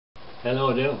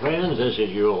Hello, dear friends. This is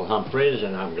you, old Humhreys,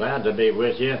 and I'm glad to be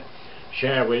with you.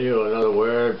 Share with you another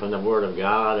word from the Word of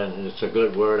God, and it's a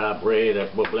good word, I pray,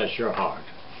 that will bless your heart.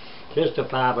 Just a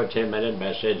 5 or 10 minute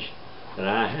message that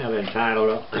I have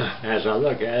entitled, as I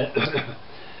look at it,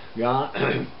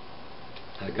 God,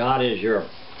 God is your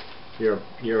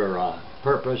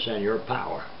purpose and your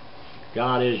power.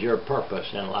 God is your purpose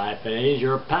in life, and He's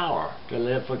your power to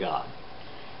live for God,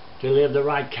 to live the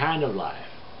right kind of life.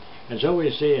 And so we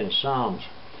see in Psalms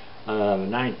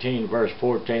 19 verse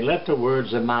 14, let the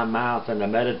words of my mouth and the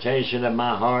meditation of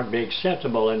my heart be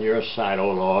acceptable in your sight,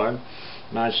 O Lord,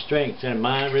 my strength and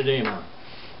my Redeemer.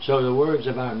 So the words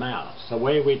of our mouths, the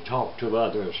way we talk to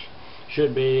others,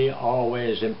 should be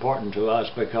always important to us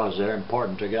because they're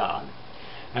important to God.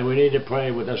 And we need to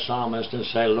pray with the psalmist and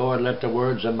say, Lord, let the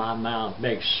words of my mouth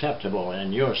be acceptable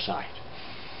in your sight.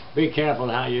 Be careful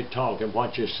how you talk and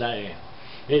what you say.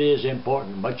 It is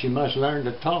important, but you must learn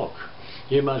to talk.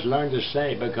 You must learn to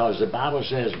say, because the Bible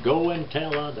says, go and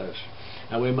tell others.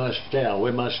 And we must tell,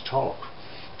 we must talk.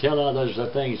 Tell others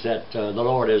the things that the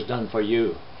Lord has done for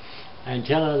you. And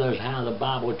tell others how the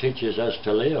Bible teaches us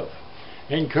to live.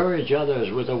 Encourage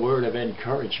others with a word of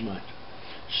encouragement.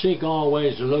 Seek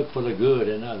always to look for the good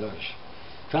in others.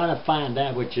 Try to find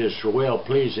that which is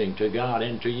well-pleasing to God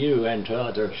and to you and to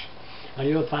others. And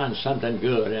you'll find something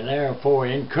good, and therefore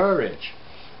encourage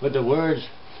with the words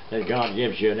that God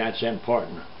gives you, and that's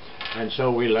important. And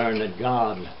so we learn that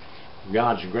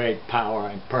God's great power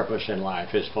and purpose in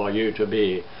life is for you to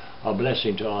be a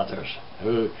blessing to others.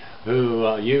 You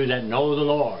that know the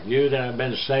Lord, you that have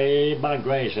been saved by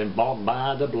grace and bought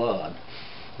by the blood,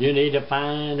 you need to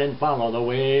find and follow the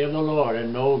way of the Lord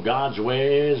and know God's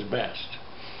way is best.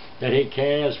 That He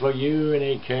cares for you and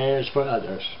He cares for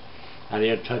others. And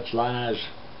He'll touch lives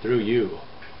through you.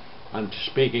 I'm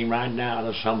speaking right now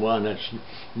to someone that's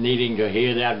needing to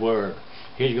hear that word.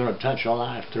 He's going to touch a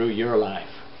life through your life.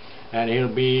 And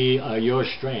He'll be your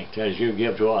strength as you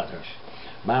give to others.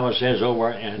 The Bible says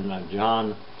over in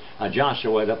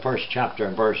Joshua, the 1st chapter,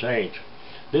 and verse 8,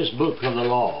 this book of the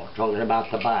law, talking about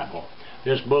the Bible,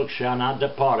 this book shall not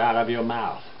depart out of your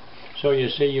mouth. So you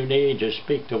see, you need to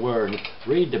speak the word,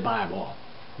 read the Bible,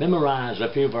 memorize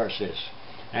a few verses,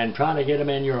 and try to get them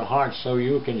in your heart so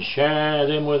you can share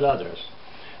them with others.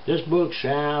 This book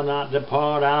shall not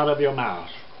depart out of your mouth,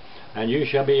 and you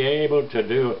shall be able to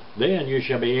do, then you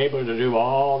shall be able to do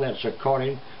all that's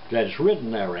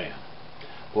written therein.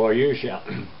 For you shall,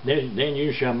 then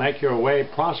you shall make your way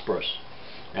prosperous,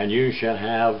 and you shall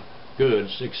have good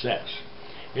success.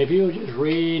 If you just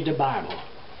read the Bible,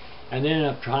 and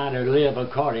then try to live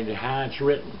according to how it's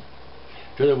written,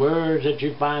 to the words that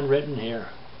you find written here,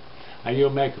 and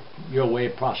you'll make your way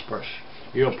prosperous.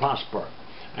 You'll prosper.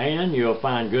 And you'll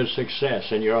find good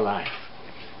success in your life.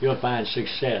 You'll find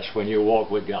success when you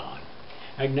walk with God.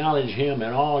 Acknowledge Him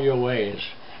in all your ways.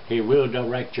 He will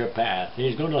direct your path.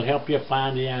 He's going to help you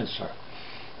find the answer.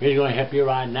 He's going to help you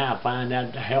right now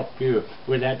help you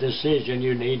with that decision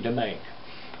you need to make.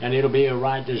 And it'll be a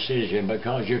right decision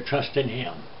because you're trusting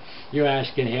Him. You're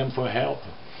asking Him for help.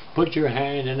 Put your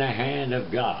hand in the hand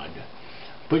of God.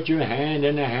 Put your hand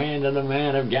in the hand of the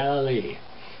man of Galilee,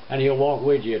 and He'll walk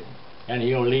with you, and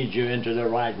He'll lead you into the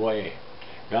right way.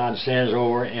 God says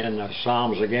over in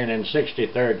Psalms again in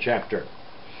 63rd chapter,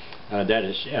 that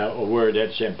is a word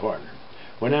that's important.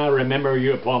 When I remember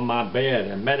you upon my bed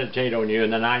and meditate on you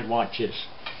in the night watches.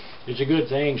 It's a good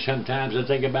thing sometimes to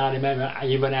think about Him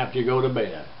even after you go to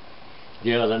bed.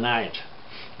 The other night,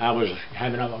 I was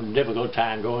having a difficult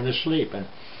time going to sleep, and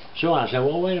so I said,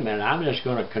 well, wait a minute, I'm just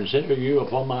going to consider you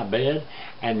upon my bed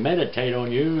and meditate on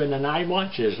you in the night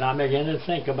watches. And I began to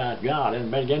think about God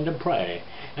and began to pray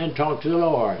and talk to the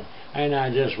Lord. And I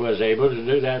just was able to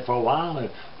do that for a while, and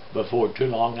before too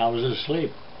long I was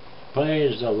asleep.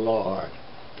 Praise the Lord.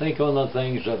 Think on the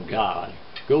things of God.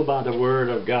 Go by the Word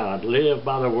of God. Live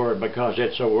by the Word, because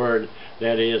it's a word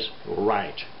that is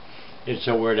right. It's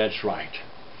a word that's right.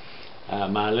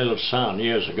 My little son,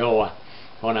 years ago,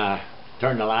 when I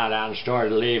turned the light out and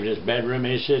started leaving his bedroom,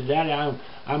 he said, Daddy,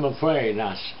 I'm afraid. And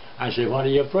I said, what are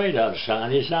you afraid of, son?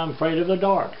 He said, I'm afraid of the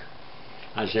dark.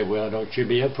 I said, well, don't you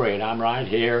be afraid. I'm right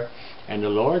here, and the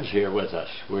Lord's here with us.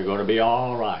 We're going to be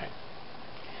all right.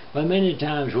 But many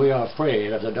times we are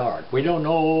afraid of the dark. We don't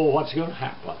know what's going to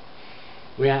happen.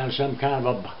 We have some kind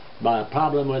of a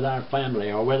problem with our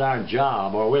family, or with our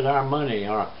job, or with our money,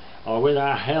 or with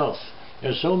our health.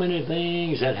 There's so many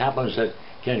things that happens that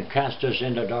can cast us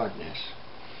into darkness.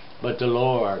 But the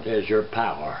Lord is your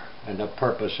power and the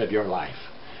purpose of your life,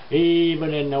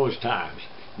 even in those times.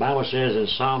 The Bible says in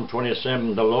Psalm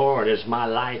 27, the Lord is my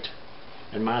light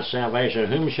and my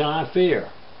salvation. Whom shall I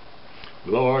fear?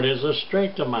 The Lord is the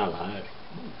strength of my life.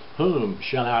 Whom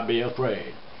shall I be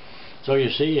afraid? So you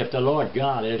see, if the Lord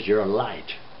God is your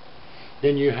light,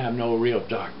 then you have no real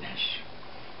darkness.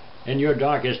 In your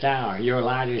darkest hour, your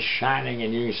light is shining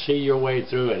and you see your way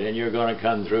through it, and you're going to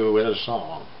come through with a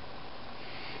song.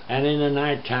 And in the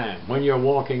nighttime, when you're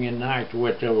walking in night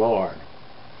with the Lord,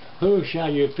 who shall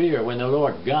you fear when the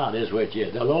Lord God is with you?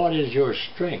 The Lord is your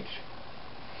strength.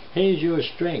 He's your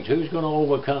strength. Who's going to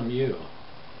overcome you?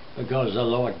 Because the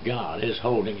Lord God is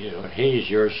holding you, and He's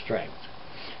your strength.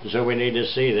 So we need to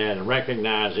see that and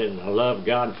recognize it and love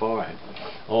God for it.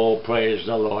 Oh, praise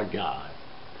the Lord God.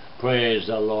 Praise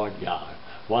the Lord God.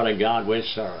 What a God we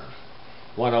serve.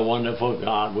 What a wonderful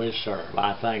God we serve.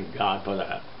 I thank God for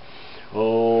that.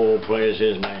 Oh, praise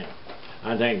His name.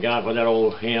 I thank God for that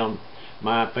old hymn,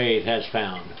 my faith has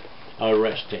found a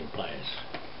resting place.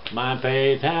 My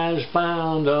faith has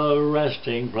found a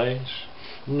resting place,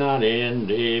 not in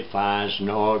defiance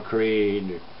nor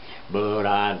creed, but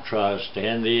I trust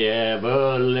in the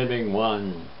ever-living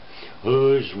One,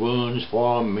 whose wounds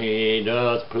for me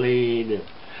doth plead.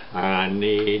 I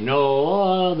need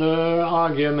no other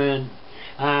argument,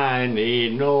 I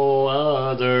need no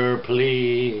other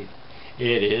plea.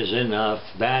 It is enough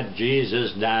that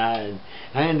Jesus died,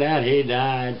 and that He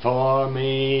died for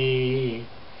me.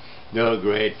 The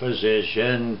great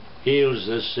physician heals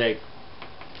the sick,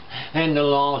 and the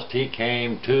lost He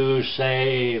came to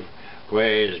save.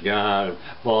 Praise God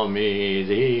for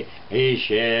me, He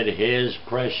shed His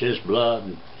precious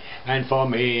blood, and for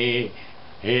me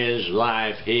His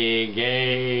life He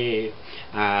gave.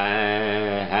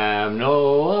 I have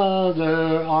no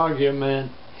other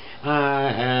argument,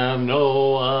 I have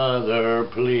no other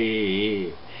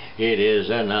plea. It is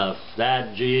enough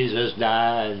that Jesus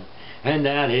died, and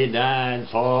that He died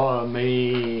for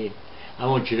me. I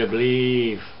want you to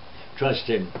believe, trust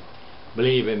Him,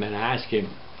 believe Him, and ask Him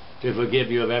to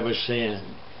forgive you of every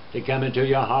sin, to come into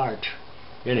your heart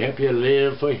and help you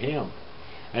live for Him,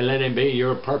 and let Him be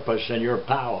your purpose and your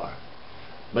power.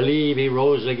 Believe He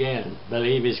rose again.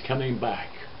 Believe He's coming back,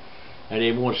 and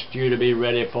He wants you to be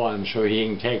ready for Him so He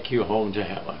can take you home to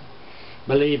heaven.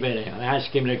 Believe in Him.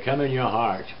 Ask Him to come in your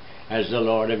heart as the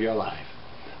Lord of your life.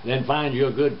 Then find you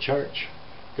a good church.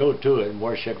 Go to it and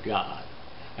worship God,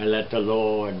 and let the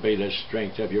Lord be the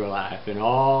strength of your life in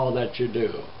all that you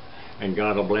do, and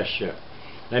God will bless you.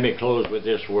 Let me close with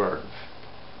this word.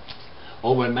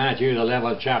 Over in Matthew, the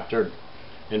 11th chapter,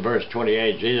 in verse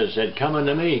 28, Jesus said, "Come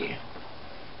unto me,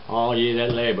 all ye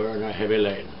that labor and are heavy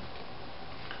laden."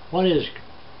 What is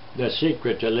the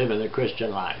secret to living the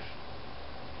Christian life?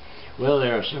 Well,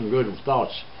 there are some good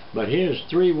thoughts, but here's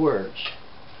 3 words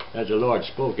that the Lord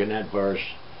spoke in that verse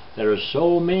that are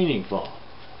so meaningful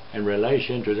in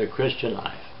relation to the Christian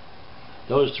life.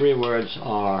 Those 3 words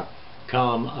are,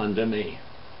 come unto me.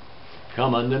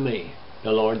 Come unto me,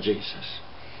 the Lord Jesus.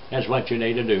 That's what you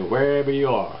need to do. Wherever you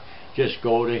are, just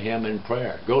go to Him in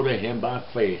prayer. Go to Him by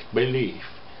faith, belief.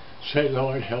 Say,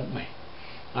 Lord, help me.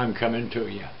 I'm coming to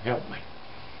you. Help me.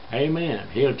 Amen.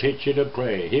 He'll teach you to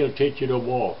pray. He'll teach you to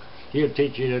walk. He'll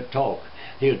teach you to talk.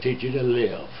 He'll teach you to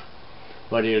live.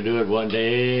 But He'll do it one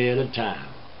day at a time.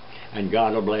 And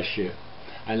God will bless you.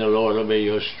 And the Lord will be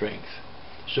your strength.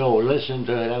 So listen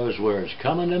to those words.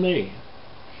 Come unto me.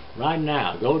 Right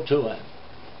now. Go to Him.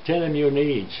 Tell Him your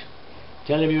needs.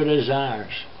 Tell Him your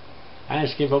desires.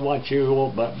 Ask Him for what you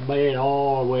want, but may it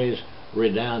always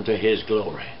redound to His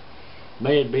glory.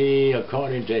 May it be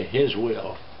according to His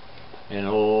will. And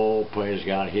oh, praise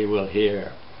God, He will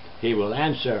hear. He will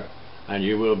answer, and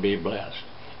you will be blessed.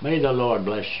 May the Lord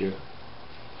bless you.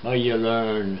 May you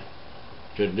learn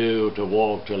to do, to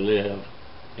walk, to live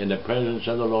in the presence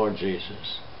of the Lord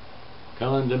Jesus.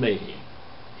 Come unto me.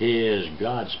 He is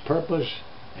God's purpose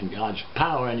and God's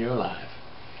power in your life,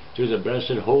 through the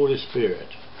blessed Holy Spirit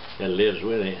that lives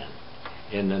within.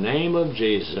 In the name of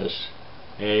Jesus,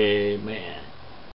 amen.